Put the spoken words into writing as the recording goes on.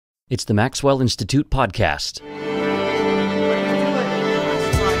It's the Maxwell Institute podcast.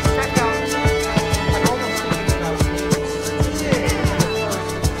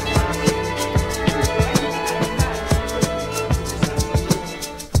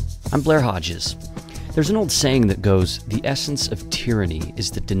 I'm Blair Hodges. There's an old saying that goes, the essence of tyranny is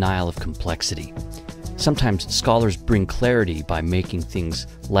the denial of complexity. Sometimes scholars bring clarity by making things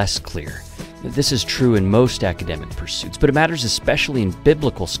less clear. This is true in most academic pursuits, but it matters especially in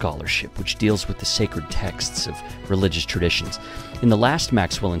biblical scholarship, which deals with the sacred texts of religious traditions. In the last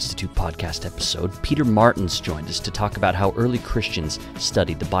Maxwell Institute podcast episode, Peter Martens joined us to talk about how early Christians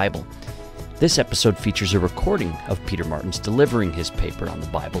studied the Bible. This episode features a recording of Peter Martens delivering his paper on the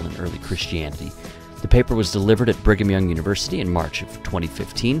Bible and early Christianity. The paper was delivered at Brigham Young University in March of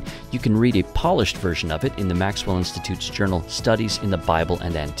 2015. You can read a polished version of it in the Maxwell Institute's journal Studies in the Bible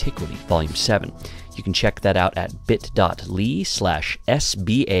and Antiquity, Volume 7. You can check that out at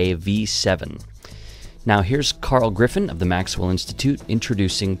bit.ly/SBAV7. Now here's Carl Griffin of the Maxwell Institute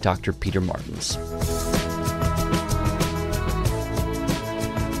introducing Dr. Peter Martens.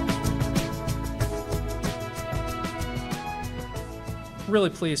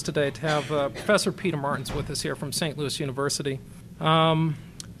 Really pleased today to have Professor Peter Martens with us here from St. Louis University. I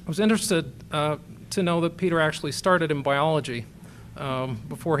was interested to know that Peter actually started in biology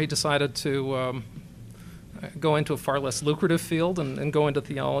before he decided to go into a far less lucrative field and go into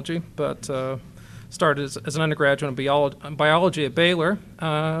theology, but started as an undergraduate in biology at Baylor,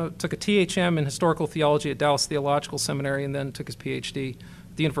 took a THM in historical theology at Dallas Theological Seminary, and then took his PhD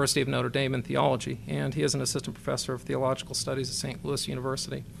at the University of Notre Dame in theology, and he is an assistant professor of theological studies at St. Louis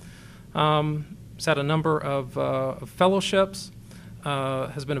University. He's had a number of fellowships,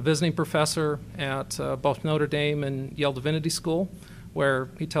 has been a visiting professor at both Notre Dame and Yale Divinity School, where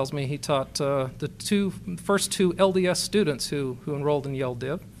he tells me he taught the first two LDS students who enrolled in Yale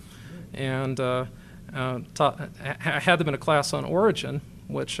Div, and had them in a class on origin,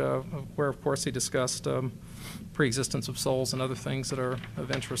 where of course he discussed pre-existence of souls and other things that are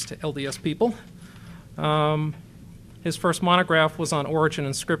of interest to LDS people. His first monograph was on Origin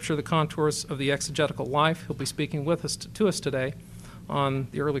in Scripture, the Contours of the Exegetical Life. He'll be speaking to us today on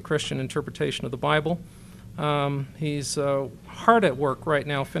the early Christian interpretation of the Bible. He's hard at work right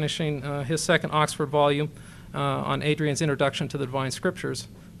now finishing his second Oxford volume on Adrian's Introduction to the Divine Scriptures,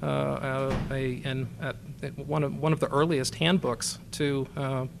 and one of the earliest handbooks to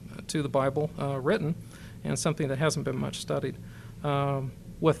the Bible written, and something that hasn't been much studied.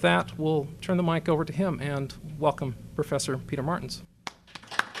 With that, we'll turn the mic over to him and welcome Professor Peter Martens.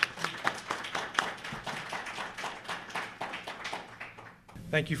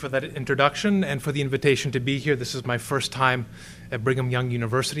 Thank you for that introduction and for the invitation to be here. This is my first time at Brigham Young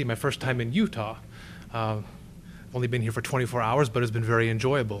University, my first time in Utah. I've only been here for 24 hours, but it's been very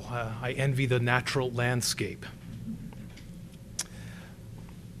enjoyable. I envy the natural landscape.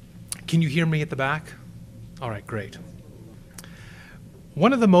 Can you hear me at the back? All right, great.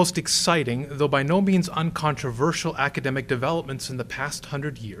 One of the most exciting, though by no means uncontroversial academic developments in the past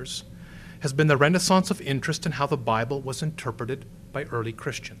 100 years has been the renaissance of interest in how the Bible was interpreted by early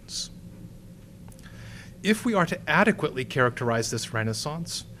Christians. If we are to adequately characterize this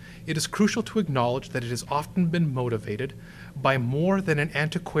renaissance, it is crucial to acknowledge that it has often been motivated by more than an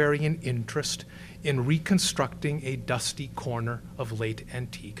antiquarian interest in reconstructing a dusty corner of late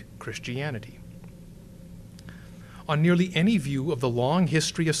antique Christianity. On nearly any view of the long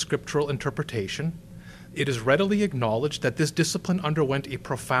history of scriptural interpretation, it is readily acknowledged that this discipline underwent a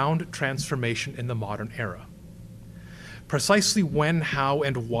profound transformation in the modern era. Precisely when, how,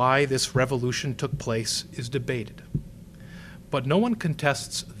 and why this revolution took place is debated. But no one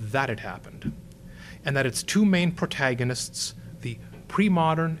contests that it happened, and that its two main protagonists, the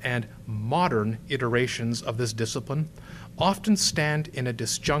pre-modern and modern iterations of this discipline, often stand in a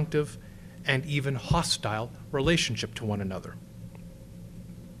disjunctive and even hostile relationship to one another.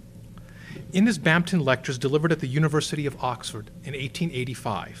 In his Bampton Lectures delivered at the University of Oxford in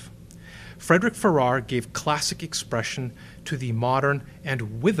 1885, Frederick Farrar gave classic expression to the modern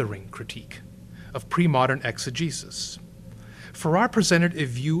and withering critique of pre-modern exegesis. Farrar presented a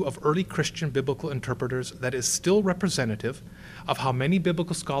view of early Christian biblical interpreters that is still representative of how many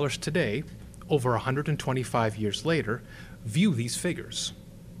biblical scholars today, over 125 years later, view these figures.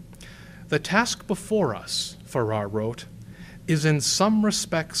 The task before us, Farrar wrote, is in some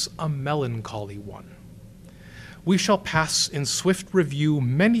respects a melancholy one. We shall pass in swift review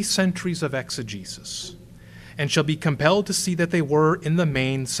many centuries of exegesis, and shall be compelled to see that they were, in the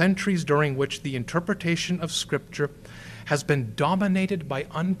main, centuries during which the interpretation of Scripture has been dominated by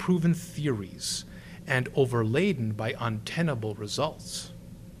unproven theories and overladen by untenable results.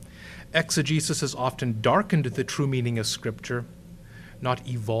 Exegesis has often darkened the true meaning of Scripture, not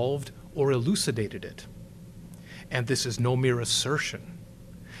evolved or elucidated it. And this is no mere assertion.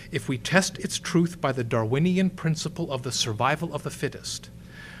 If we test its truth by the Darwinian principle of the survival of the fittest,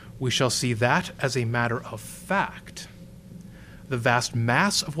 we shall see that as a matter of fact. The vast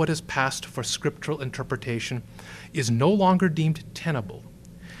mass of what is passed for scriptural interpretation is no longer deemed tenable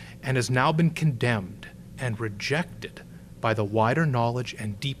and has now been condemned and rejected by the wider knowledge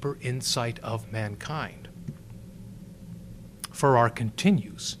and deeper insight of mankind. Farrar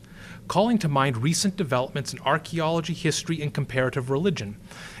continues, calling to mind recent developments in archaeology, history, and comparative religion,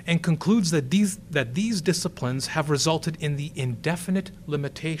 and concludes that these disciplines have resulted in the indefinite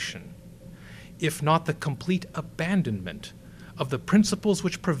limitation, if not the complete abandonment, of the principles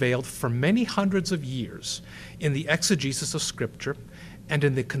which prevailed for many hundreds of years in the exegesis of Scripture and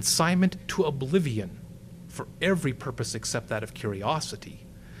in the consignment to oblivion, for every purpose except that of curiosity,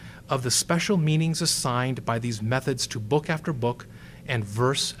 of the special meanings assigned by these methods to book after book and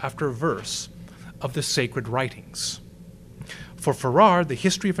verse after verse of the sacred writings. For Farrar, the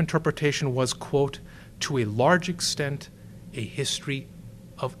history of interpretation was, quote, to a large extent, a history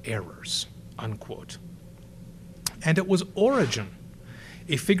of errors, unquote. And it was Origen,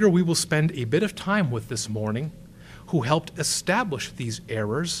 a figure we will spend a bit of time with this morning, who helped establish these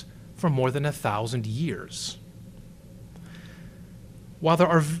errors for more than 1,000 years. While there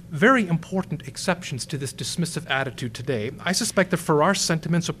are very important exceptions to this dismissive attitude today, I suspect that Farrar's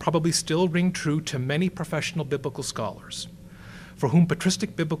sentiments will probably still ring true to many professional biblical scholars, for whom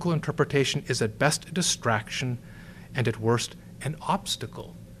patristic biblical interpretation is at best a distraction and at worst an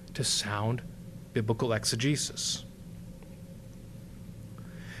obstacle to sound biblical exegesis.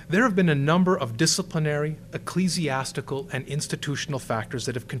 There have been a number of disciplinary, ecclesiastical, and institutional factors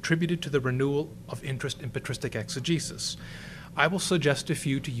that have contributed to the renewal of interest in patristic exegesis. I will suggest a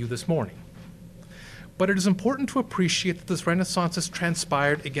few to you this morning. But it is important to appreciate that this Renaissance has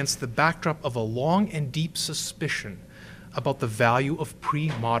transpired against the backdrop of a long and deep suspicion about the value of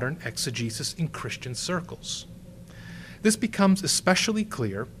pre-modern exegesis in Christian circles. This becomes especially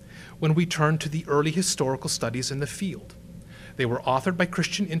clear when we turn to the early historical studies in the field. They were authored by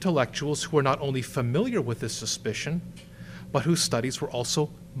Christian intellectuals who were not only familiar with this suspicion, but whose studies were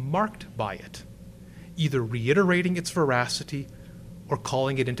also marked by it, either reiterating its veracity or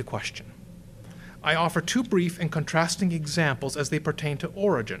calling it into question. I offer two brief and contrasting examples as they pertain to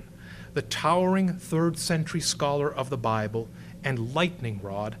Origen, the towering 3rd century scholar of the Bible and lightning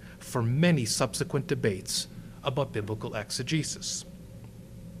rod for many subsequent debates about biblical exegesis.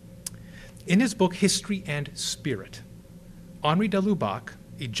 In his book History and Spirit, Henri de Lubac,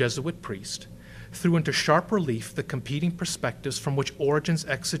 a Jesuit priest, threw into sharp relief the competing perspectives from which Origen's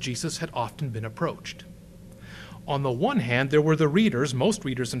exegesis had often been approached. On the one hand, there were the readers, most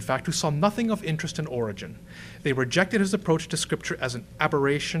readers in fact, who saw nothing of interest in Origen. They rejected his approach to Scripture as an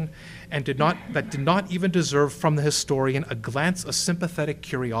aberration and did not even deserve from the historian a glance of sympathetic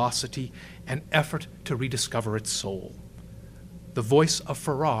curiosity and effort to rediscover its soul. The voice of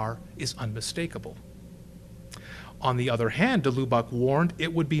Farrar is unmistakable. On the other hand, de Lubac warned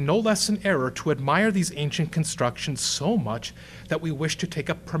it would be no less an error to admire these ancient constructions so much that we wish to take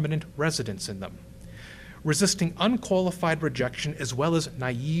up permanent residence in them. Resisting unqualified rejection as well as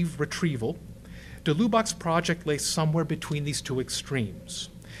naive retrieval, de Lubac's project lay somewhere between these two extremes.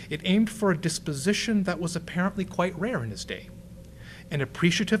 It aimed for a disposition that was apparently quite rare in his day, an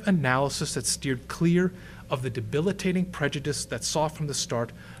appreciative analysis that steered clear of the debilitating prejudice that saw from the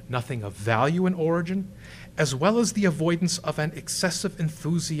start nothing of value in Origen, as well as the avoidance of an excessive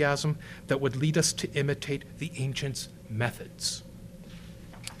enthusiasm that would lead us to imitate the ancients' methods.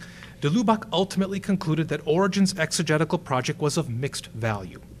 De Lubac ultimately concluded that Origen's exegetical project was of mixed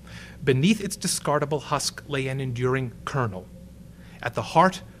value. Beneath its discardable husk lay an enduring kernel. At the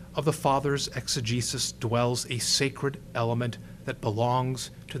heart of the Father's exegesis dwells a sacred element that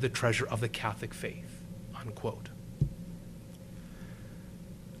belongs to the treasure of the Catholic faith, unquote.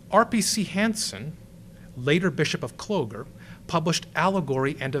 R.P.C. Hansen, later Bishop of Clogher, published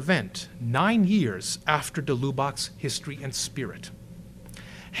Allegory and Event 9 years after de Lubac's History and Spirit.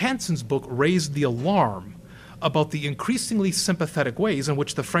 Hansen's book raised the alarm about the increasingly sympathetic ways in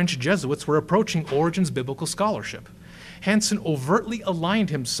which the French Jesuits were approaching Origen's biblical scholarship. Hansen overtly aligned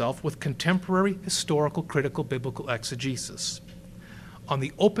himself with contemporary historical critical biblical exegesis. On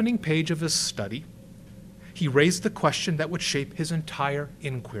the opening page of his study, he raised the question that would shape his entire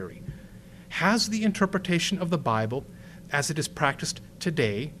inquiry. Has the interpretation of the Bible, as it is practiced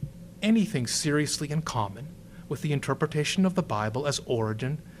today, anything seriously in common with the interpretation of the Bible as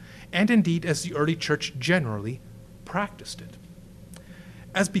Origen, and indeed as the early church generally, practiced it?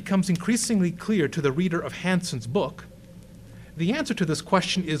 As becomes increasingly clear to the reader of Hansen's book, the answer to this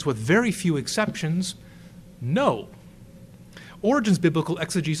question is, with very few exceptions, no. Origen's biblical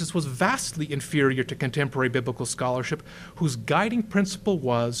exegesis was vastly inferior to contemporary biblical scholarship, whose guiding principle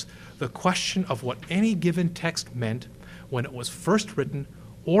was the question of what any given text meant when it was first written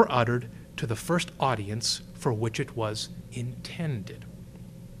or uttered to the first audience for which it was intended.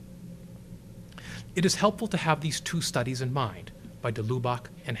 It is helpful to have these two studies in mind, by de Lubac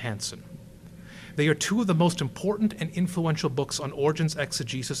and Hansen. They are two of the most important and influential books on Origen's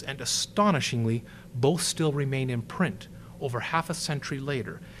exegesis, and astonishingly, both still remain in print over half a century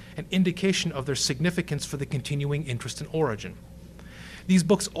later, an indication of their significance for the continuing interest in Origen. These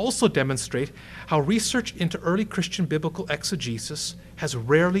books also demonstrate how research into early Christian biblical exegesis has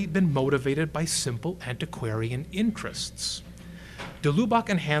rarely been motivated by simple antiquarian interests. De Lubac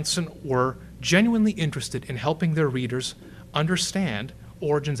and Hansen were genuinely interested in helping their readers understand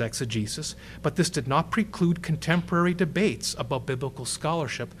Origen's exegesis, but this did not preclude contemporary debates about biblical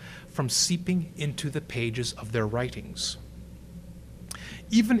scholarship from seeping into the pages of their writings.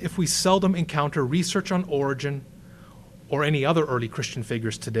 Even if we seldom encounter research on Origen or any other early Christian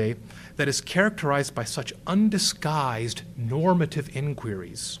figures today that is characterized by such undisguised normative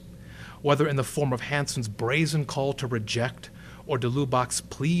inquiries, whether in the form of Hansen's brazen call to reject or de Lubac's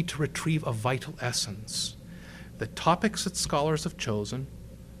plea to retrieve a vital essence, the topics that scholars have chosen,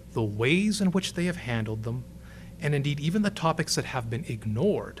 the ways in which they have handled them, and indeed even the topics that have been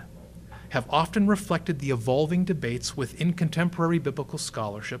ignored, have often reflected the evolving debates within contemporary biblical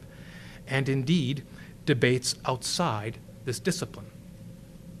scholarship, and indeed debates outside this discipline.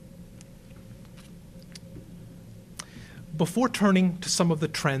 Before turning to some of the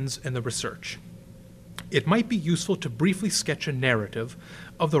trends in the research, it might be useful to briefly sketch a narrative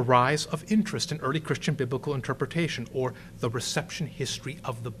of the rise of interest in early Christian biblical interpretation, or the reception history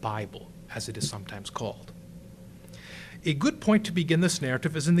of the Bible, as it is sometimes called. A good point to begin this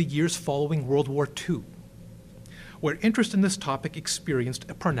narrative is in the years following World War II, where interest in this topic experienced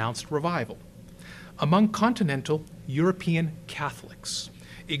a pronounced revival. Among continental European Catholics,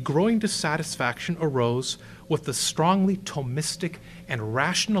 a growing dissatisfaction arose with the strongly Thomistic and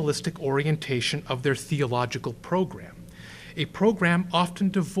rationalistic orientation of their theological program, a program often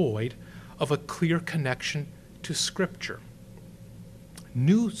devoid of a clear connection to Scripture.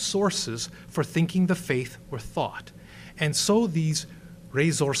 New sources for thinking the faith were thought, and so these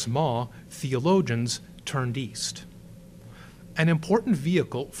ressourcement theologians turned east. An important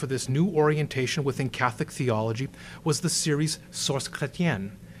vehicle for this new orientation within Catholic theology was the series Sources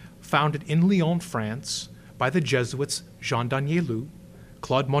Chrétiennes, founded in Lyon, France, by the Jesuits Jean Danielou,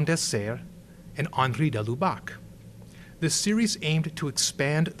 Claude Mondesser, and Henri de Lubac. This series aimed to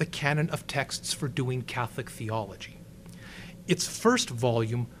expand the canon of texts for doing Catholic theology. Its first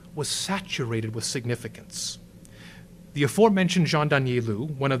volume was saturated with significance. The aforementioned Jean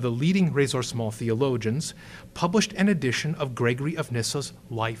Danielou, one of the leading ressourcement theologians, published an edition of Gregory of Nyssa's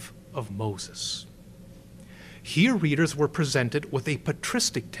Life of Moses. Here readers were presented with a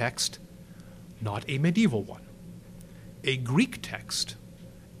patristic text, not a medieval one, a Greek text,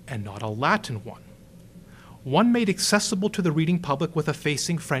 and not a Latin one made accessible to the reading public with a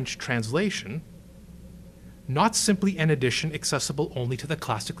facing French translation, not simply an edition accessible only to the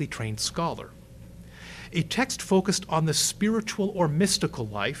classically trained scholar. A text focused on the spiritual or mystical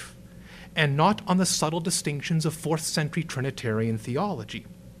life, and not on the subtle distinctions of 4th century Trinitarian theology,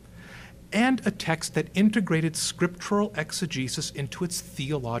 and a text that integrated scriptural exegesis into its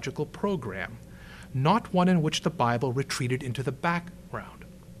theological program, not one in which the Bible retreated into the background.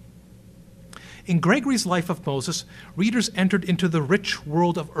 In Gregory's Life of Moses, readers entered into the rich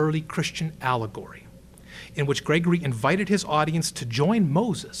world of early Christian allegory, in which Gregory invited his audience to join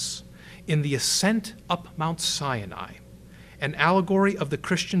Moses in the ascent up Mount Sinai, an allegory of the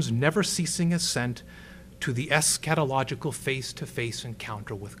Christian's never-ceasing ascent to the eschatological face-to-face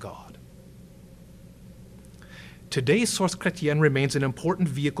encounter with God. Today, Sources Chrétiennes remains an important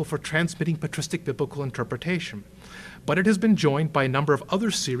vehicle for transmitting patristic biblical interpretation, but it has been joined by a number of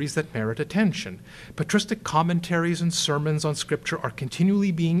other series that merit attention. Patristic commentaries and sermons on Scripture are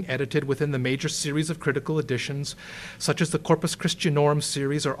continually being edited within the major series of critical editions, such as the Corpus Christianorum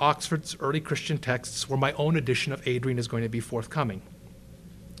series or Oxford's Early Christian Texts, where my own edition of Adrian is going to be forthcoming.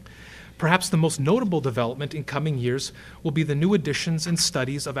 Perhaps the most notable development in coming years will be the new editions and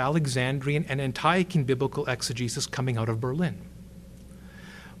studies of Alexandrian and Antiochian biblical exegesis coming out of Berlin.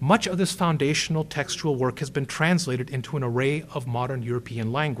 Much of this foundational textual work has been translated into an array of modern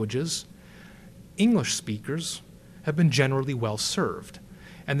European languages. English speakers have been generally well served,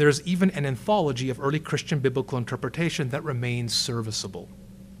 and there is even an anthology of early Christian biblical interpretation that remains serviceable.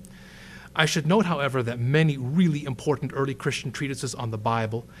 I should note, however, that many really important early Christian treatises on the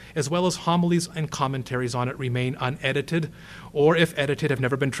Bible, as well as homilies and commentaries on it, remain unedited, or if edited, have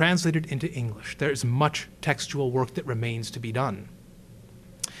never been translated into English. There is much textual work that remains to be done.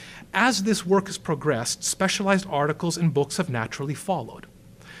 As this work has progressed, specialized articles and books have naturally followed.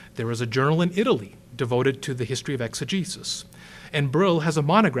 There is a journal in Italy devoted to the history of exegesis, and Brill has a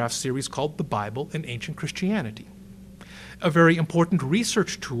monograph series called The Bible and Ancient Christianity. A very important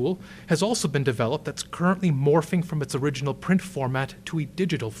research tool has also been developed that's currently morphing from its original print format to a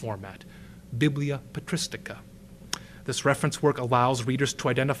digital format, Biblia Patristica. This reference work allows readers to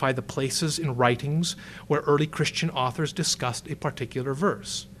identify the places in writings where early Christian authors discussed a particular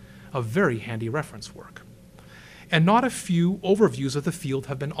verse, a very handy reference work. And not a few overviews of the field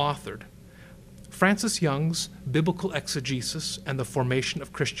have been authored. Francis Young's Biblical Exegesis and the Formation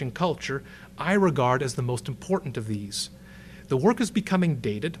of Christian Culture I regard as the most important of these. The work is becoming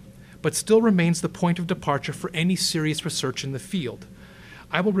dated, but still remains the point of departure for any serious research in the field.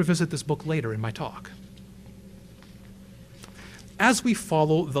 I will revisit this book later in my talk. As we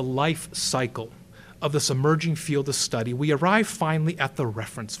follow the life cycle of this emerging field of study, we arrive finally at the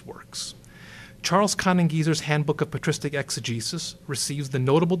reference works. Charles Kanengieser's Handbook of Patristic Exegesis receives the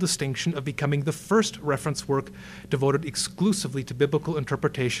notable distinction of becoming the first reference work devoted exclusively to biblical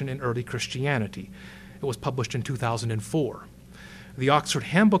interpretation in early Christianity. It was published in 2004. The Oxford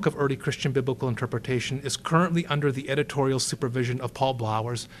Handbook of Early Christian Biblical Interpretation is currently under the editorial supervision of Paul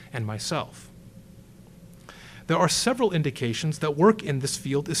Blowers and myself. There are several indications that work in this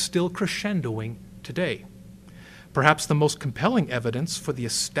field is still crescendoing today. Perhaps the most compelling evidence for the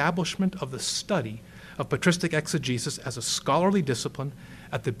establishment of the study of patristic exegesis as a scholarly discipline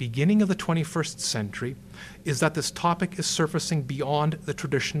at the beginning of the 21st century is that this topic is surfacing beyond the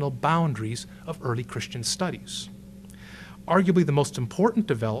traditional boundaries of early Christian studies. Arguably the most important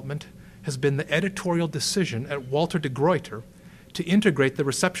development has been the editorial decision at Walter de Gruyter to integrate the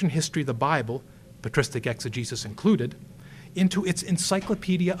reception history of the Bible, patristic exegesis included, into its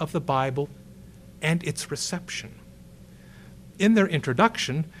Encyclopedia of the Bible and its reception. In their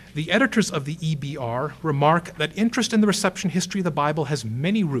introduction, the editors of the EBR remark that interest in the reception history of the Bible has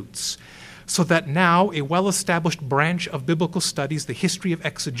many roots, so that now a well-established branch of biblical studies, the history of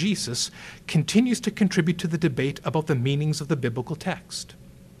exegesis, continues to contribute to the debate about the meanings of the biblical text.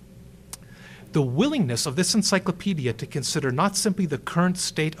 The willingness of this encyclopedia to consider not simply the current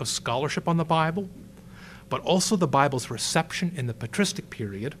state of scholarship on the Bible, but also the Bible's reception in the patristic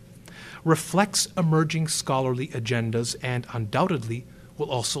period, reflects emerging scholarly agendas and undoubtedly will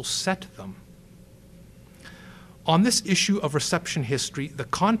also set them. On this issue of reception history, the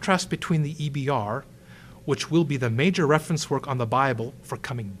contrast between the EBR, which will be the major reference work on the Bible for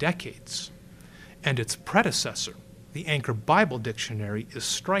coming decades, and its predecessor, the Anchor Bible Dictionary, is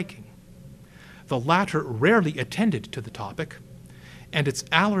striking. The latter rarely attended to the topic, and its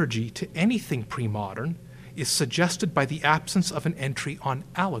allergy to anything pre-modern is suggested by the absence of an entry on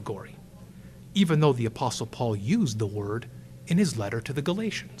allegory, even though the Apostle Paul used the word in his letter to the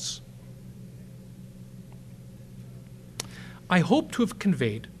Galatians. I hope to have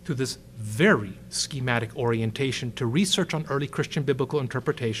conveyed through this very schematic orientation to research on early Christian biblical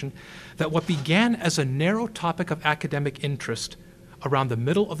interpretation that what began as a narrow topic of academic interest around the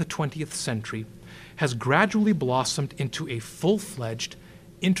middle of the 20th century has gradually blossomed into a full-fledged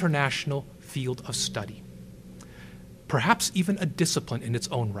international field of study, perhaps even a discipline in its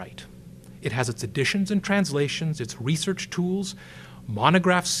own right. It has its editions and translations, its research tools,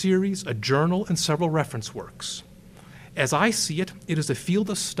 monograph series, a journal, and several reference works. As I see it, it is a field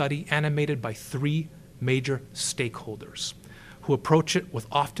of study animated by three major stakeholders who approach it with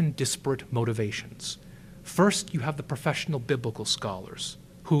often disparate motivations. First, you have the professional biblical scholars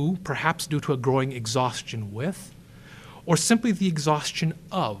who, perhaps due to a growing exhaustion with, or simply the exhaustion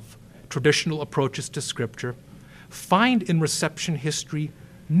of, traditional approaches to Scripture, find in reception history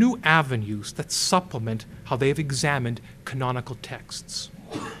new avenues that supplement how they have examined canonical texts.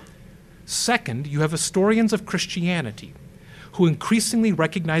 Second, you have historians of Christianity who increasingly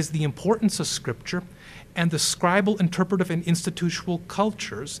recognize the importance of Scripture and the scribal, interpretive, and institutional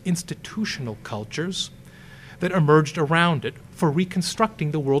cultures that emerged around it for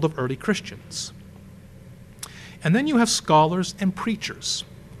reconstructing the world of early Christians. And then you have scholars and preachers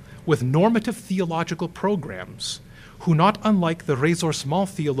with normative theological programs who, not unlike the ressourcement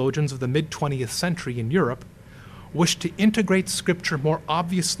theologians of the mid-20th century in Europe, wish to integrate Scripture more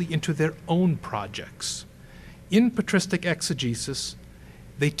obviously into their own projects. In patristic exegesis,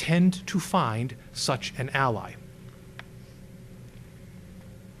 they tend to find such an ally.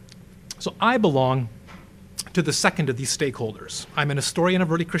 So I belong to the second of these stakeholders. I'm an historian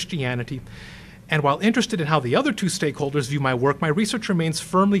of early Christianity, and while interested in how the other two stakeholders view my work, my research remains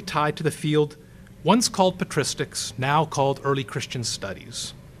firmly tied to the field once called patristics, now called early Christian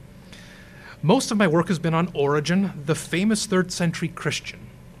studies. Most of my work has been on Origen, the famous 3rd century Christian.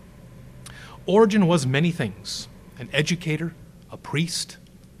 Origen was many things: an educator, a priest,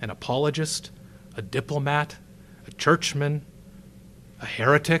 an apologist, a diplomat, a churchman, a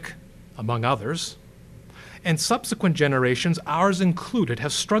heretic, among others. And subsequent generations, ours included,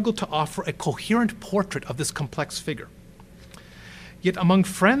 have struggled to offer a coherent portrait of this complex figure. Yet among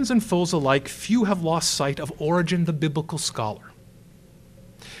friends and foes alike, few have lost sight of Origen the biblical scholar.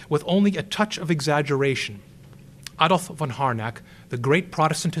 With only a touch of exaggeration, Adolf von Harnack, the great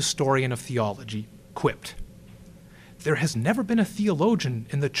Protestant historian of theology, quipped, "There has never been a theologian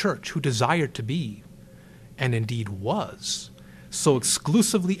in the church who desired to be, and indeed was, so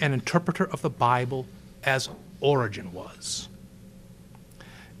exclusively an interpreter of the Bible as Origen was."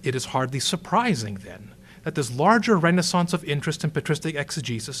 It is hardly surprising, then, that this larger renaissance of interest in patristic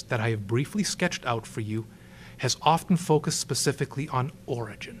exegesis that I have briefly sketched out for you has often focused specifically on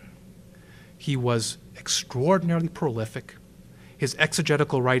Origen. He was extraordinarily prolific. His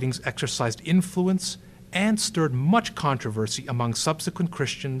exegetical writings exercised influence and stirred much controversy among subsequent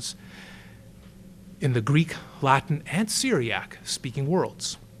Christians in the Greek, Latin, and Syriac-speaking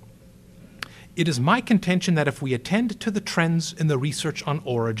worlds. It is my contention that if we attend to the trends in the research on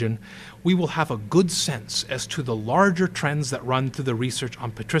Origen, we will have a good sense as to the larger trends that run through the research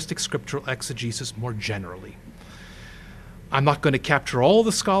on patristic scriptural exegesis more generally. I'm not going to capture all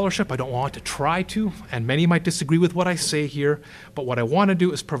the scholarship. I don't want to try to, and many might disagree with what I say here, but what I want to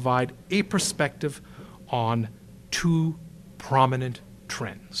do is provide a perspective on two prominent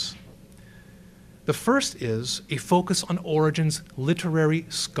trends. The first is a focus on Origen's literary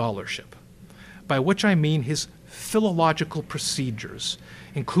scholarship, by which I mean his philological procedures,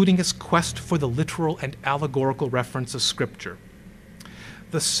 including his quest for the literal and allegorical reference of Scripture.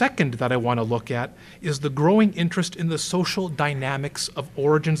 The second that I want to look at is the growing interest in the social dynamics of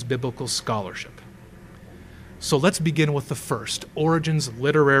Origen's biblical scholarship. So let's begin with the first, Origen's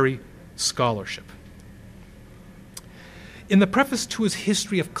literary scholarship. In the preface to his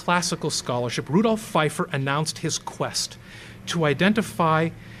History of Classical Scholarship, Rudolf Pfeiffer announced his quest to identify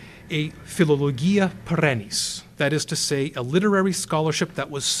a philologia perennis, that is to say, a literary scholarship that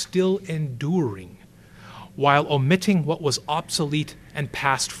was still enduring, while omitting what was obsolete and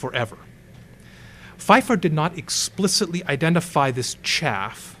passed forever. Pfeiffer did not explicitly identify this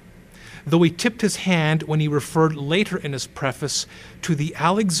chaff, though he tipped his hand when he referred later in his preface to the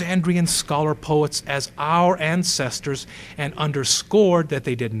Alexandrian scholar-poets as our ancestors and underscored that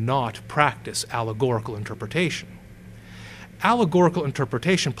they did not practice allegorical interpretation. Allegorical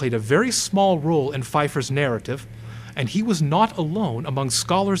interpretation played a very small role in Pfeiffer's narrative, and he was not alone among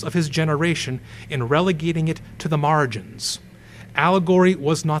scholars of his generation in relegating it to the margins. Allegory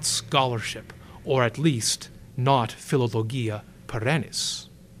was not scholarship, or at least not philologia perennis.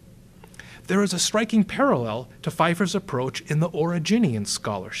 There is a striking parallel to Pfeiffer's approach in the Origenian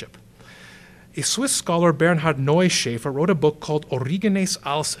scholarship. A Swiss scholar, Bernhard Neuschäfer, wrote a book called Origenes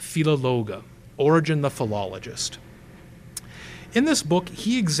als Philologe, Origen the Philologist. In this book,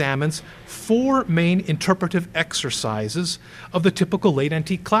 he examines 4 main interpretive exercises of the typical late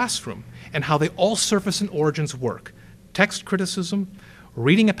antique classroom and how they all surface in Origen's work: text criticism,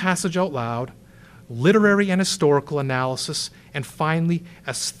 reading a passage out loud, literary and historical analysis, and finally,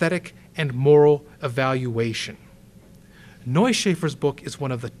 aesthetic and moral evaluation. Neuschäfer's book is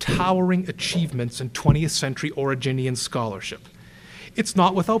one of the towering achievements in 20th century Origenian scholarship. It's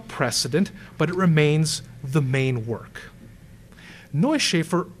not without precedent, but it remains the main work.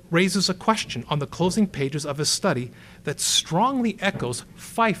 Neuschäfer raises a question on the closing pages of his study that strongly echoes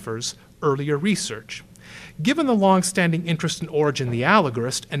Pfeiffer's earlier research. Given the long-standing interest in Origen the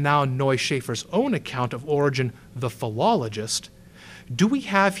allegorist, and now Neuschäfer's own account of Origen the philologist, do we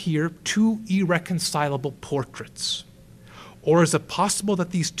have here 2 irreconcilable portraits? Or is it possible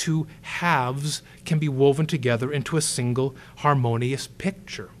that these 2 halves can be woven together into a single harmonious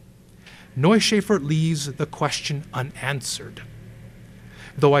picture? Neuschäfer leaves the question unanswered,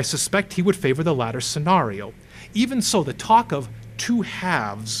 though I suspect he would favor the latter scenario. Even so, the talk of 2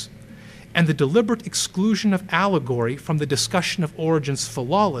 halves and the deliberate exclusion of allegory from the discussion of Origen's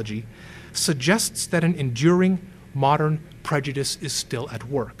philology suggests that an enduring modern prejudice is still at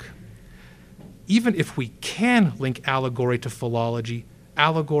work. Even if we can link allegory to philology,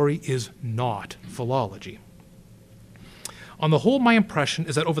 allegory is not philology. On the whole, my impression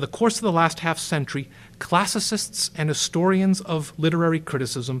is that over the course of the last half-century, classicists and historians of literary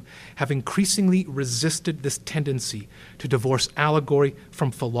criticism have increasingly resisted this tendency to divorce allegory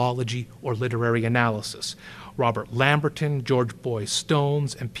from philology or literary analysis. Robert Lamberton, George Boy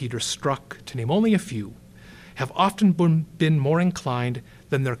Stones, and Peter Struck, to name only a few, have often been more inclined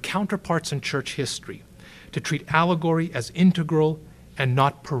than their counterparts in church history to treat allegory as integral and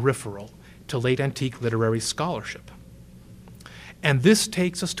not peripheral to late antique literary scholarship. And this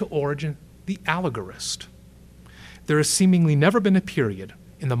takes us to Origen, the allegorist. There has seemingly never been a period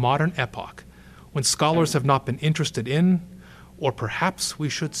in the modern epoch when scholars have not been interested in, or perhaps we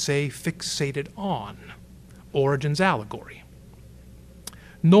should say fixated on, Origen's allegory.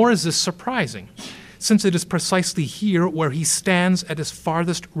 Nor is this surprising, since it is precisely here where he stands at his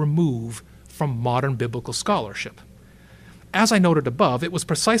farthest remove from modern biblical scholarship. As I noted above, it was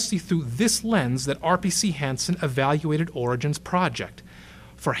precisely through this lens that R.P.C. Hansen evaluated Origen's project.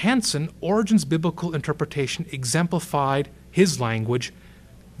 For Hansen, Origen's biblical interpretation exemplified his language,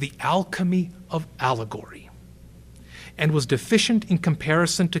 the alchemy of allegory, and was deficient in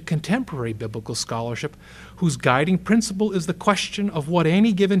comparison to contemporary biblical scholarship, whose guiding principle is the question of what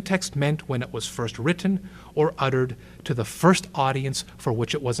any given text meant when it was first written or uttered to the first audience for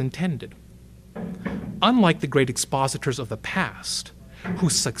which it was intended. Unlike the great expositors of the past, who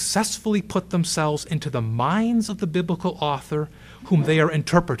successfully put themselves into the minds of the biblical author whom they are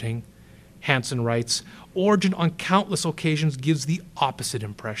interpreting, Hansen writes, Origen on countless occasions gives the opposite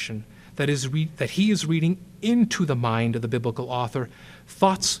impression, that he is reading into the mind of the biblical author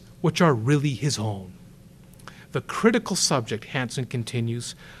thoughts which are really his own. The critical subject, Hansen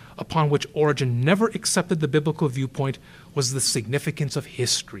continues, upon which Origen never accepted the biblical viewpoint was the significance of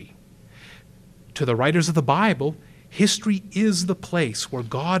history. To the writers of the Bible, history is the place where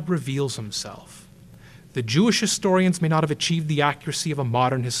God reveals himself. The Jewish historians may not have achieved the accuracy of a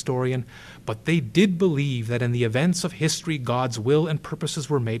modern historian, but they did believe that in the events of history, God's will and purposes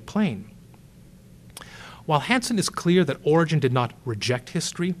were made plain. While Hansen is clear that Origen did not reject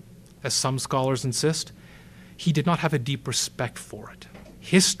history, as some scholars insist, he did not have a deep respect for it.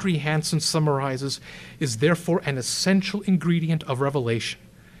 History, Hansen summarizes, is therefore an essential ingredient of revelation.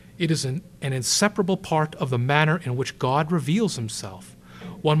 It is an inseparable part of the manner in which God reveals himself.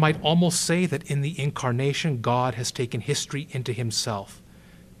 One might almost say that in the incarnation, God has taken history into himself.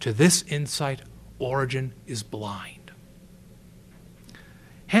 To this insight, Origen is blind.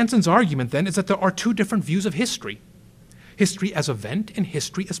 Hansen's argument, then, is that there are two different views of history: history as event and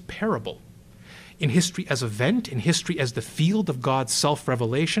history as parable. In history as event, in history as the field of God's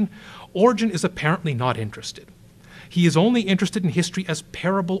self-revelation, Origen is apparently not interested. He is only interested in history as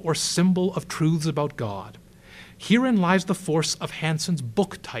parable or symbol of truths about God. Herein lies the force of Hansen's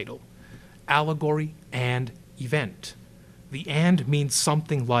book title, Allegory and Event. The and means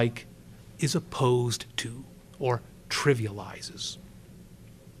something like is opposed to or trivializes.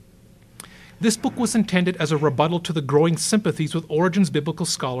 This book was intended as a rebuttal to the growing sympathies with Origen's biblical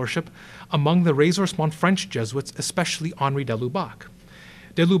scholarship among the ressourcement French Jesuits, especially Henri de Lubac.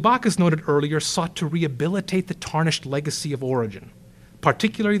 De Lubac, as noted earlier, sought to rehabilitate the tarnished legacy of Origen,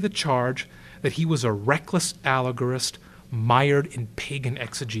 particularly the charge that he was a reckless allegorist mired in pagan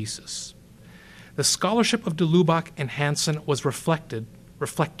exegesis. The scholarship of de Lubac and Hansen was reflective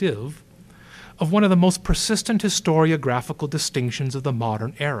of one of the most persistent historiographical distinctions of the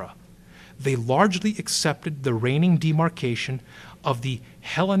modern era. They largely accepted the reigning demarcation of the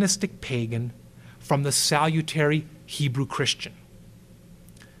Hellenistic pagan from the salutary Hebrew Christian.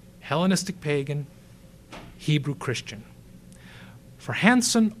 Hellenistic pagan, Hebrew Christian. For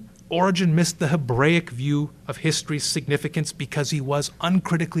Hansen, Origen missed the Hebraic view of history's significance because he was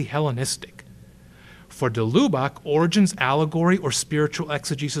uncritically Hellenistic. For de Lubac, Origen's allegory or spiritual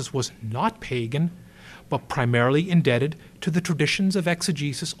exegesis was not pagan, but primarily indebted to the traditions of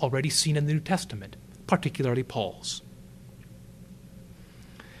exegesis already seen in the New Testament, particularly Paul's.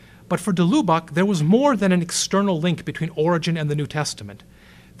 But for de Lubac, there was more than an external link between Origen and the New Testament.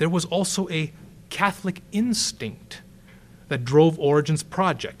 There was also a Catholic instinct that drove Origen's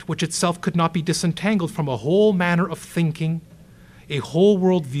project, which itself could not be disentangled from a whole manner of thinking, a whole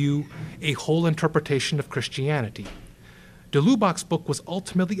worldview, a whole interpretation of Christianity. De Lubac's book was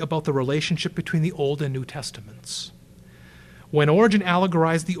ultimately about the relationship between the Old and New Testaments. When Origen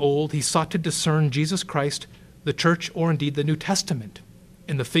allegorized the Old, he sought to discern Jesus Christ, the Church, or indeed the New Testament,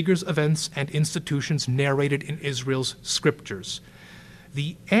 in the figures, events, and institutions narrated in Israel's scriptures.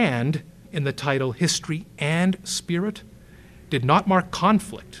 The "and" in the title History and Spirit did not mark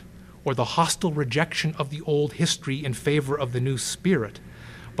conflict or the hostile rejection of the old history in favor of the new spirit,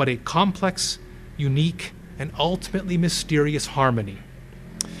 but a complex, unique, and ultimately mysterious harmony.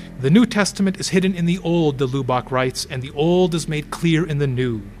 The New Testament is hidden in the Old, de Lubac writes, and the Old is made clear in the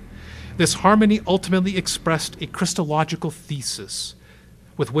New. This harmony ultimately expressed a Christological thesis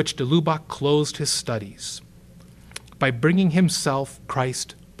with which de Lubac closed his studies. By bringing himself,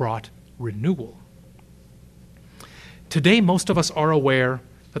 Christ brought renewal. Today, most of us are aware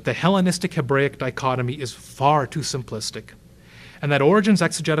that the Hellenistic-Hebraic dichotomy is far too simplistic, and that Origen's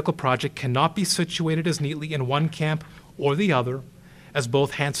exegetical project cannot be situated as neatly in one camp or the other as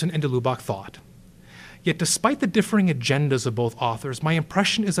both Hansen and de Lubac thought. Yet despite the differing agendas of both authors, my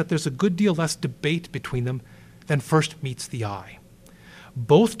impression is that there's a good deal less debate between them than first meets the eye.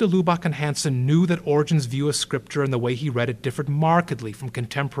 Both de Lubac and Hansen knew that Origen's view of Scripture and the way he read it differed markedly from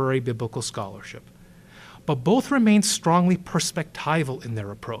contemporary biblical scholarship. But both remained strongly perspectival in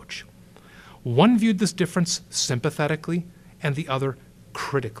their approach. One viewed this difference sympathetically and the other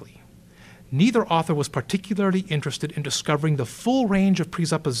critically. Neither author was particularly interested in discovering the full range of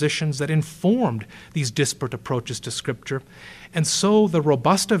presuppositions that informed these disparate approaches to Scripture, and so the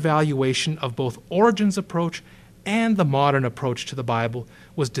robust evaluation of both Origen's approach and the modern approach to the Bible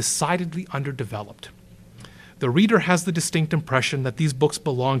was decidedly underdeveloped. The reader has the distinct impression that these books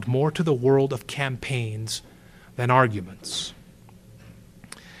belonged more to the world of campaigns than arguments.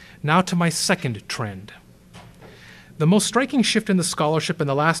 Now to my second trend. The most striking shift in the scholarship in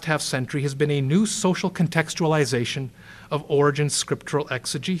the last half-century has been a new social contextualization of Origen's scriptural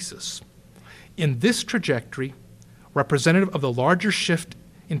exegesis. In this trajectory, representative of the larger shift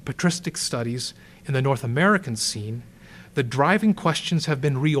in patristic studies in the North American scene, the driving questions have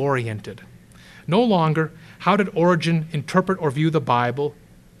been reoriented. No longer, how did Origen interpret or view the Bible,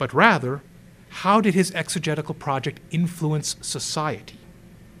 but rather, how did his exegetical project influence society?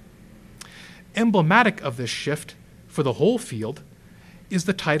 Emblematic of this shift for the whole field is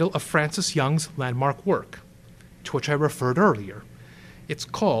the title of Francis Young's landmark work, to which I referred earlier. It's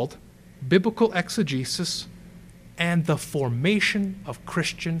called Biblical Exegesis and the Formation of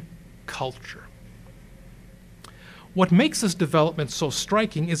Christian Culture. What makes this development so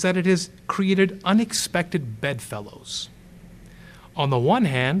striking is that it has created unexpected bedfellows. On the one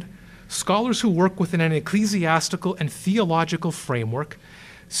hand, scholars who work within an ecclesiastical and theological framework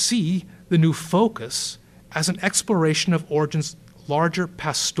see the new focus as an exploration of Origen's larger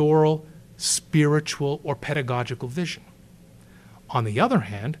pastoral, spiritual, or pedagogical vision. On the other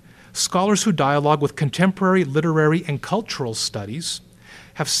hand, scholars who dialogue with contemporary literary and cultural studies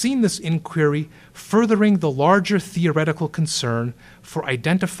have seen this inquiry furthering the larger theoretical concern for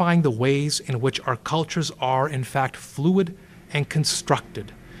identifying the ways in which our cultures are, in fact, fluid and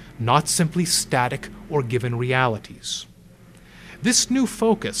constructed, not simply static or given realities. This new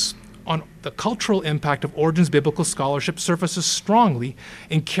focus on the cultural impact of Origen's biblical scholarship surfaces strongly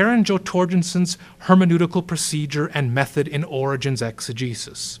in Karen Jo Torgenson's hermeneutical procedure and method in Origen's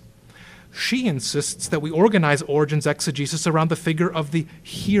exegesis. She insists that we organize Origen's exegesis around the figure of the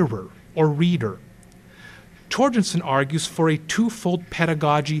hearer or reader. Torgenson argues for a twofold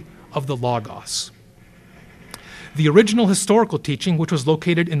pedagogy of the Logos. The original historical teaching, which was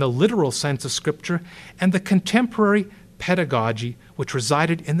located in the literal sense of Scripture, and the contemporary pedagogy, which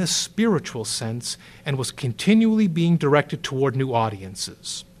resided in the spiritual sense and was continually being directed toward new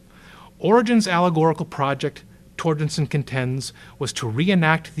audiences. Origen's allegorical project, Torgenson contends, was to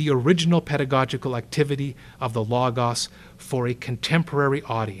reenact the original pedagogical activity of the Logos for a contemporary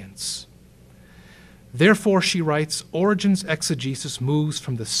audience. Therefore, she writes, Origen's exegesis moves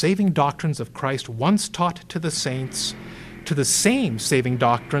from the saving doctrines of Christ once taught to the saints to the same saving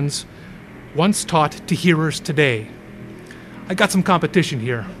doctrines once taught to hearers today. I got some competition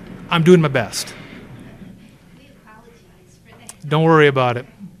here. I'm doing my best. We apologize for that. Don't worry about it.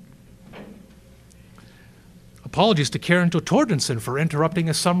 Apologies to Karen Jo Torgenson for interrupting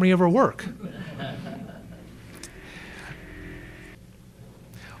a summary of her work.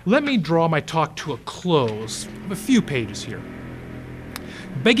 Let me draw my talk to a close, a few pages here.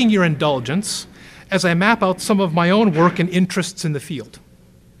 Begging your indulgence as I map out some of my own work and interests in the field.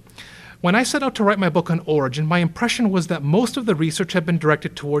 When I set out to write my book on Origen, my impression was that most of the research had been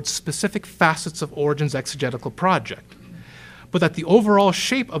directed towards specific facets of Origen's exegetical project, but that the overall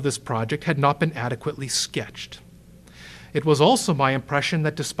shape of this project had not been adequately sketched. It was also my impression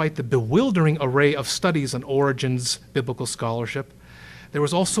that despite the bewildering array of studies on Origen's biblical scholarship, there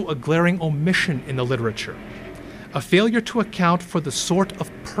was also a glaring omission in the literature, a failure to account for the sort of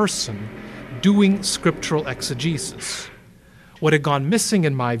person doing scriptural exegesis. What had gone missing,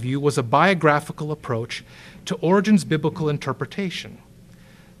 in my view, was a biographical approach to Origen's biblical interpretation.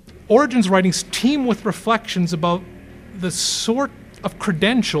 Origen's writings teem with reflections about the sort of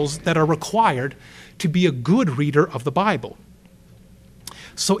credentials that are required to be a good reader of the Bible.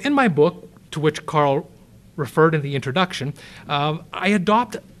 So in my book, to which Carl referred in the introduction, I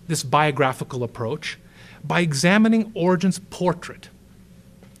adopt this biographical approach by examining Origen's portrait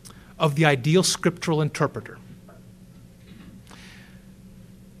of the ideal scriptural interpreter.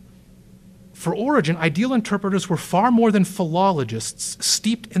 For Origen, ideal interpreters were far more than philologists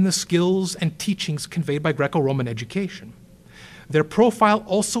steeped in the skills and teachings conveyed by Greco-Roman education. Their profile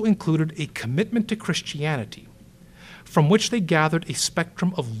also included a commitment to Christianity, from which they gathered a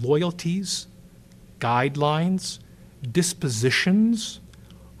spectrum of loyalties, guidelines, dispositions,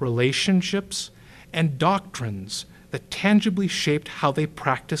 relationships, and doctrines that tangibly shaped how they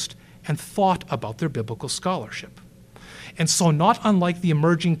practiced and thought about their biblical scholarship. And so, not unlike the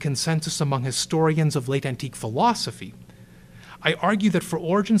emerging consensus among historians of late antique philosophy, I argue that for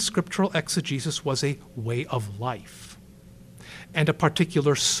Origen, scriptural exegesis was a way of life, and a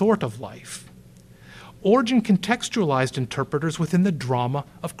particular sort of life. Origen contextualized interpreters within the drama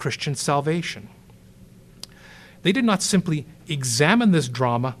of Christian salvation. They did not simply examine this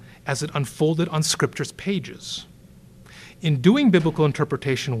drama as it unfolded on Scripture's pages. In doing biblical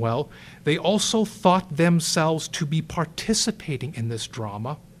interpretation well, they also thought themselves to be participating in this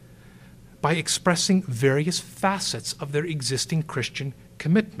drama by expressing various facets of their existing Christian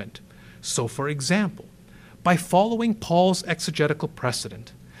commitment. So, for example, by following Paul's exegetical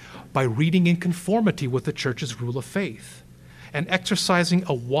precedent, by reading in conformity with the Church's rule of faith, and exercising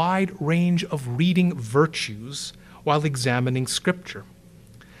a wide range of reading virtues while examining Scripture.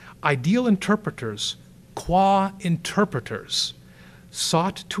 Ideal interpreters, qua interpreters,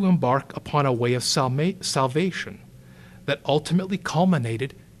 sought to embark upon a way of salvation that ultimately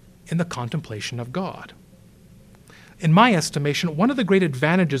culminated in the contemplation of God. In my estimation, one of the great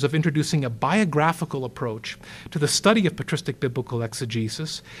advantages of introducing a biographical approach to the study of patristic biblical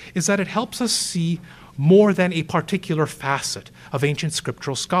exegesis is that it helps us see more than a particular facet of ancient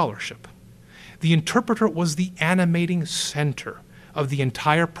scriptural scholarship. The interpreter was the animating center of the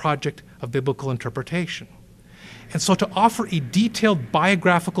entire project of biblical interpretation. And so to offer a detailed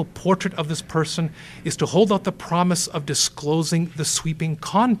biographical portrait of this person is to hold out the promise of disclosing the sweeping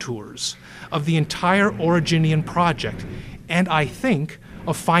contours of the entire Origenian project, and I think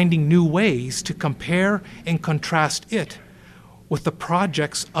of finding new ways to compare and contrast it with the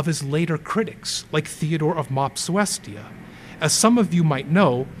projects of his later critics, like Theodore of Mopsuestia. As some of you might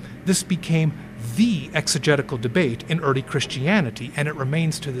know, this became the exegetical debate in early Christianity, and it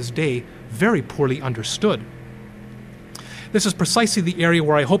remains to this day very poorly understood. This is precisely the area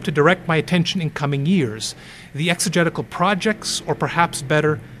where I hope to direct my attention in coming years, the exegetical projects, or perhaps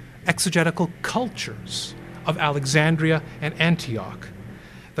better, exegetical cultures of Alexandria and Antioch.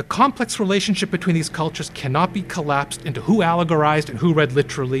 The complex relationship between these cultures cannot be collapsed into who allegorized and who read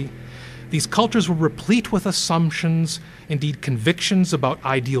literally. These cultures were replete with assumptions, indeed convictions about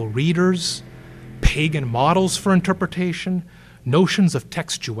ideal readers, pagan models for interpretation, notions of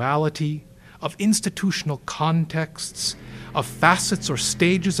textuality, of institutional contexts, of facets or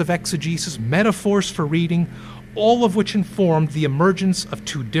stages of exegesis, metaphors for reading, all of which informed the emergence of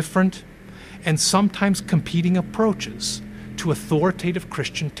two different and sometimes competing approaches to authoritative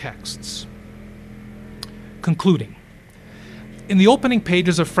Christian texts. Concluding, in the opening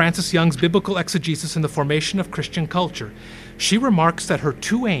pages of Frances Young's Biblical Exegesis and the Formation of Christian Culture, she remarks that her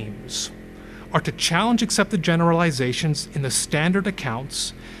two aims are to challenge accepted generalizations in the standard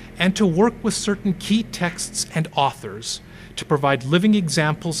accounts and to work with certain key texts and authors to provide living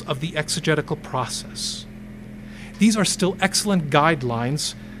examples of the exegetical process. These are still excellent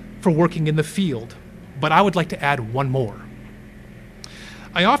guidelines for working in the field, but I would like to add one more.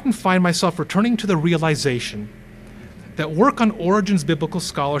 I often find myself returning to the realization that work on Origen's biblical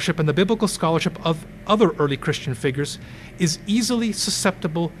scholarship and the biblical scholarship of other early Christian figures is easily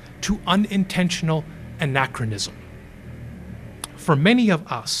susceptible to unintentional anachronism. For many of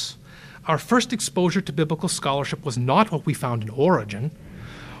us, our first exposure to biblical scholarship was not what we found in Origen,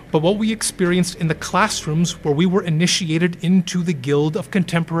 but what we experienced in the classrooms where we were initiated into the guild of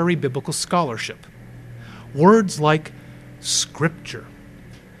contemporary biblical scholarship. Words like scripture,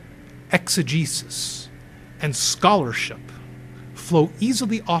 exegesis, and scholarship flow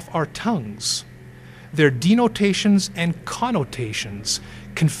easily off our tongues, their denotations and connotations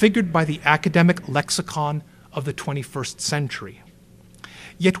configured by the academic lexicon of the 21st century.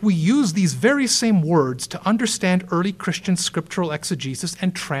 Yet we use these very same words to understand early Christian scriptural exegesis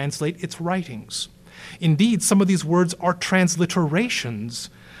and translate its writings. Indeed, some of these words are transliterations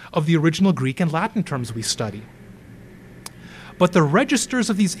of the original Greek and Latin terms we study. But the registers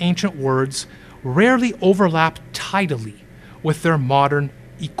of these ancient words rarely overlap tidily with their modern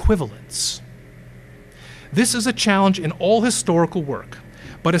equivalents. This is a challenge in all historical work,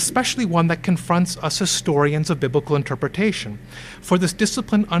 but especially one that confronts us historians of biblical interpretation, for this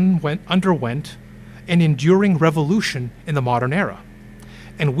discipline underwent an enduring revolution in the modern era.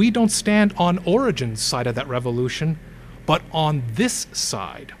 And we don't stand on Origen's side of that revolution, but on this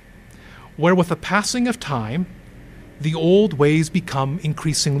side, where with the passing of time, the old ways become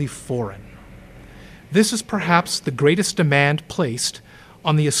increasingly foreign. This is perhaps the greatest demand placed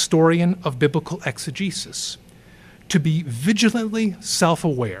on the historian of biblical exegesis, to be vigilantly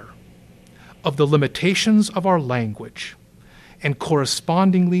self-aware of the limitations of our language and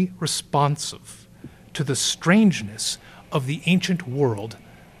correspondingly responsive to the strangeness of the ancient world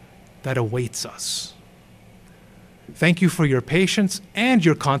that awaits us. Thank you for your patience and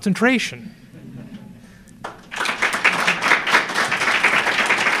your concentration.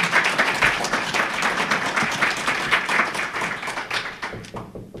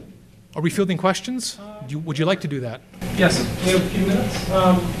 Are we fielding questions? Would you like to do that? Yes, we have a few minutes.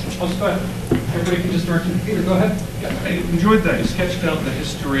 I'll just go ahead. Everybody can just direct to Peter. Go ahead. Yeah, I enjoyed that. You sketched out the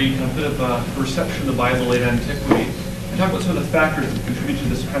history, a bit of a perception of the Bible and Antiquity, and talked about some of the factors that contribute to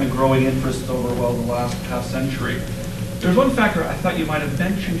this kind of growing interest over, well, the last half century. There's one factor I thought you might have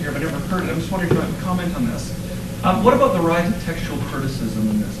mentioned here, but I never heard it. I'm just wondering if you might comment on this. What about the rise of textual criticism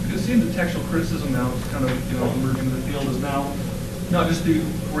in this? Because it seems that textual criticism now is kind of, emerging in the field is now not just the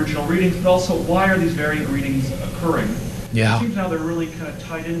original readings, but also why are these variant readings occurring? Yeah. It seems now they're really kind of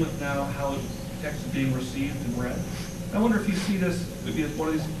tied in with now how text is being received and read. I wonder if you see this maybe as one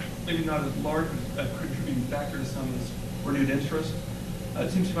of these, maybe not as large a contributing factor to some of this renewed interest.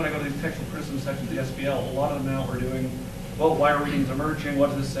 It seems to me when I go to these textual criticism sections of the SBL, a lot of them now are doing, well, why are readings emerging?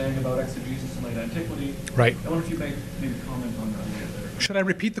 What is this saying about exegesis and late antiquity? Right. I wonder if you may maybe comment on that. Should I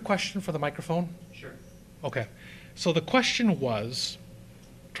repeat the question for the microphone? Sure. Okay. So the question was,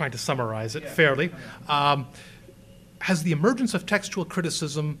 trying to summarize it fairly, has the emergence of textual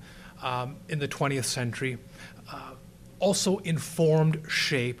criticism in the 20th century also informed,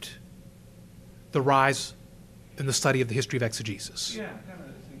 shaped the rise in the study of the history of exegesis? Yeah, kind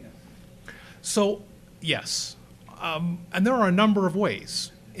of, yes. So, yes. And there are a number of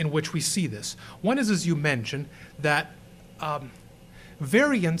ways in which we see this. One is, as you mentioned, that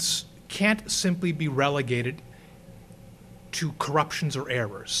variants can't simply be relegated to corruptions or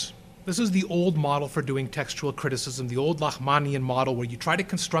errors. This is the old model for doing textual criticism, the old Lachmanian model where you try to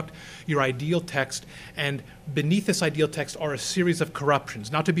construct your ideal text, and beneath this ideal text are a series of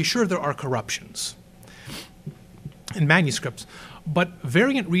corruptions. Now, to be sure, there are corruptions in manuscripts, but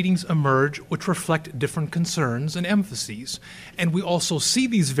variant readings emerge which reflect different concerns and emphases. And we also see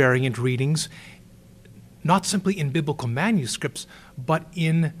these variant readings not simply in biblical manuscripts, but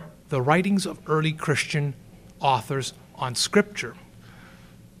in the writings of early Christian authors on Scripture.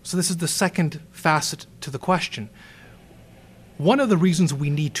 So this is the second facet to the question. One of the reasons we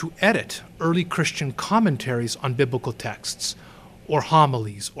need to edit early Christian commentaries on biblical texts, or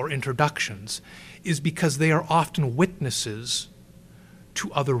homilies, or introductions, is because they are often witnesses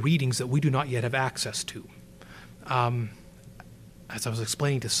to other readings that we do not yet have access to. As I was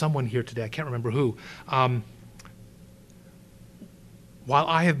explaining to someone here today, I can't remember who, while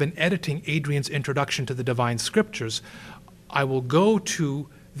I have been editing Adrian's introduction to the Divine Scriptures, I will go to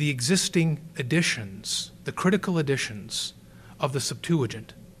the existing editions, the critical editions of the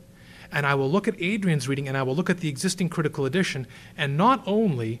Septuagint, and I will look at Adrian's reading and I will look at the existing critical edition, and not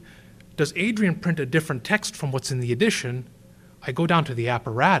only does Adrian print a different text from what's in the edition, I go down to the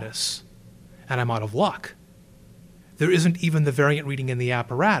apparatus and I'm out of luck. There isn't even the variant reading in the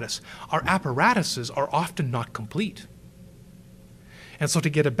apparatus. Our apparatuses are often not complete. And so to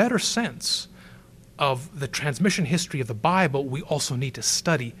get a better sense of the transmission history of the Bible, we also need to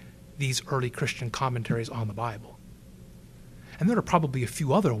study these early Christian commentaries on the Bible. And there are probably a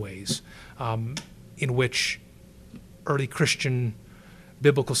few other ways in which early Christian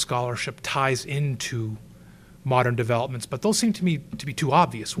biblical scholarship ties into modern developments, but those seem to me to be two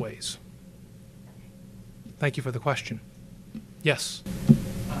obvious ways. Thank you for the question. Yes?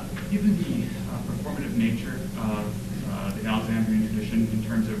 Given the performative nature of the Alexandrian tradition in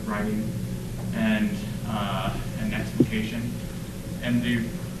terms of writing and explication, and the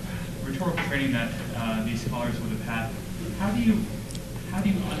rhetorical training that these scholars would have had, how do you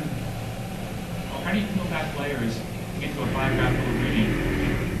peel back layers to get to a biographical reading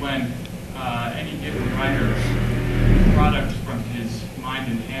when any given writer, product from his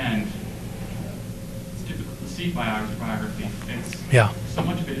mind and hand, it's difficult to see biography. So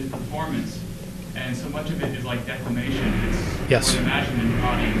much of it is performance, and so much of it is like declamation. It's Yes. imagine an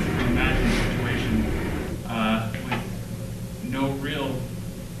audience, imagine a situation no real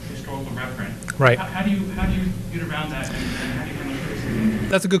historical reference. Right. How do you get around that, and how do you handle criticism?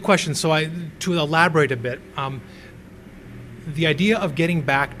 That's a good question. So to elaborate a bit, the idea of getting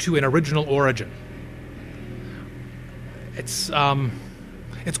back to an original origin, it's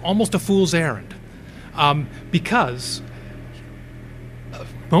almost a fool's errand, because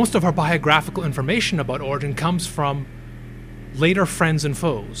most of our biographical information about origin comes from later friends and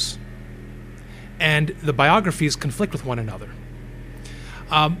foes, and the biographies conflict with one another.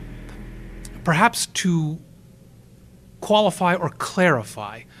 Perhaps to qualify or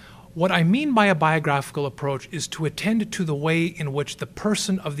clarify, what I mean by a biographical approach is to attend to the way in which the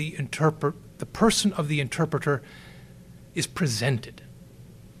person of the interpreter is presented.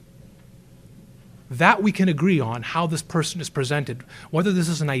 That we can agree on, how this person is presented. Whether this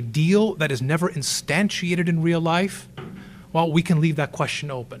is an ideal that is never instantiated in real life, well, we can leave that question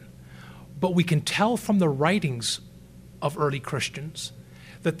open. But we can tell from the writings of early Christians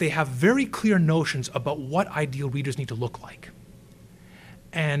that they have very clear notions about what ideal readers need to look like.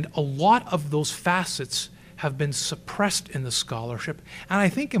 And a lot of those facets have been suppressed in the scholarship, and I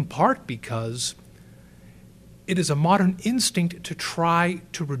think in part because it is a modern instinct to try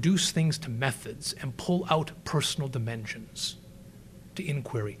to reduce things to methods and pull out personal dimensions to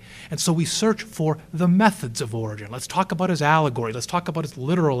inquiry. And so we search for the methods of origin. Let's talk about his allegory. Let's talk about his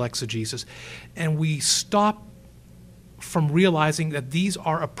literal exegesis. And we stop from realizing that these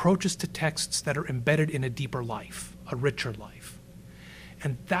are approaches to texts that are embedded in a deeper life, a richer life.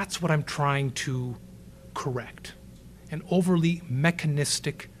 And that's what I'm trying to correct. An overly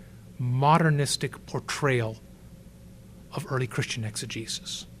mechanistic, modernistic portrayal of early Christian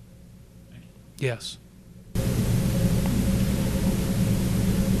exegesis. Yes.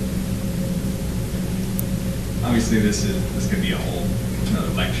 Obviously, this could be a whole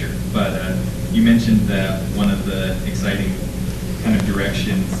another lecture, but you mentioned that one of the exciting kind of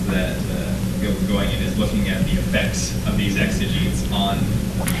directions that we're going in is looking at the effects of these exegetes on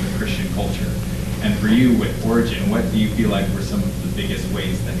the Christian culture. And for you, with Origen, what do you feel like were some of the biggest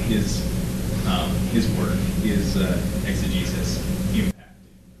ways that his work, his exegesis, impacted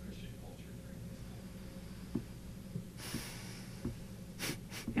Christian culture?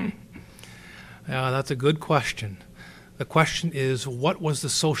 That's a good question. The question is, what was the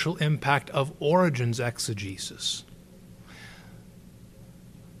social impact of Origen's exegesis?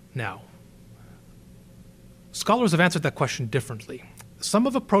 Now, scholars have answered that question differently. Some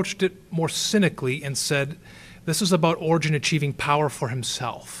have approached it more cynically and said, this is about Origen achieving power for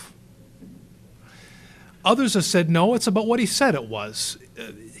himself. Others have said, no, it's about what he said it was.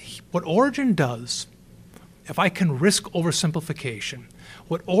 What Origen does, if I can risk oversimplification,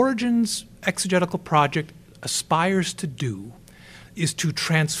 what Origen's exegetical project aspires to do is to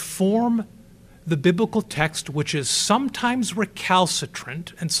transform the biblical text, which is sometimes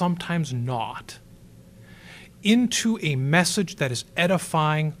recalcitrant and sometimes not, into a message that is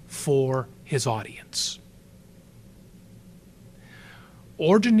edifying for his audience.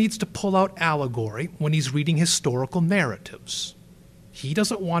 Origen needs to pull out allegory when he's reading historical narratives. He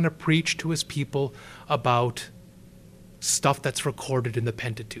doesn't want to preach to his people about stuff that's recorded in the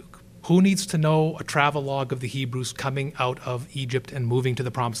Pentateuch. Who needs to know a travelogue of the Hebrews coming out of Egypt and moving to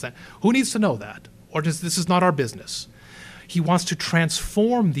the Promised Land? Who needs to know that? Or this is not our business. He wants to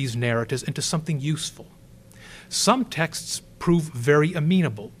transform these narratives into something useful. Some texts prove very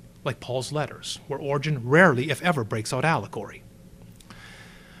amenable, like Paul's letters, where Origen rarely, if ever, breaks out allegory.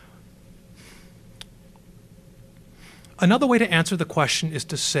 Another way to answer the question is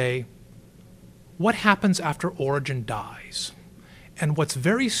to say, what happens after Origen dies? And what's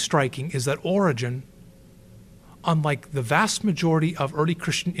very striking is that Origen, unlike the vast majority of early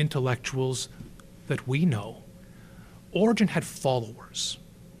Christian intellectuals that we know, Origen had followers.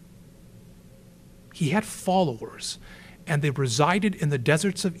 He had followers, and they resided in the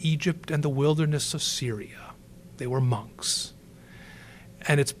deserts of Egypt and the wilderness of Syria. They were monks.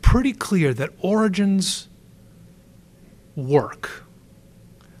 And it's pretty clear that Origen's work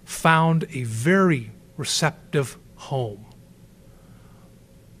found a very receptive home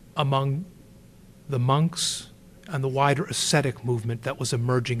among the monks and the wider ascetic movement that was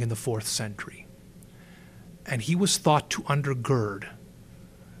emerging in the 4th century. And he was thought to undergird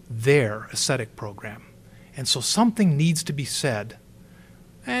their ascetic program. And so something needs to be said,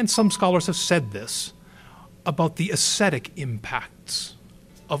 and some scholars have said this, about the ascetic impacts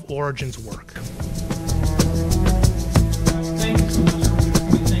of Origen's work. Thank you so much.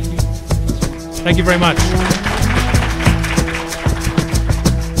 Thank you. Thank you very much.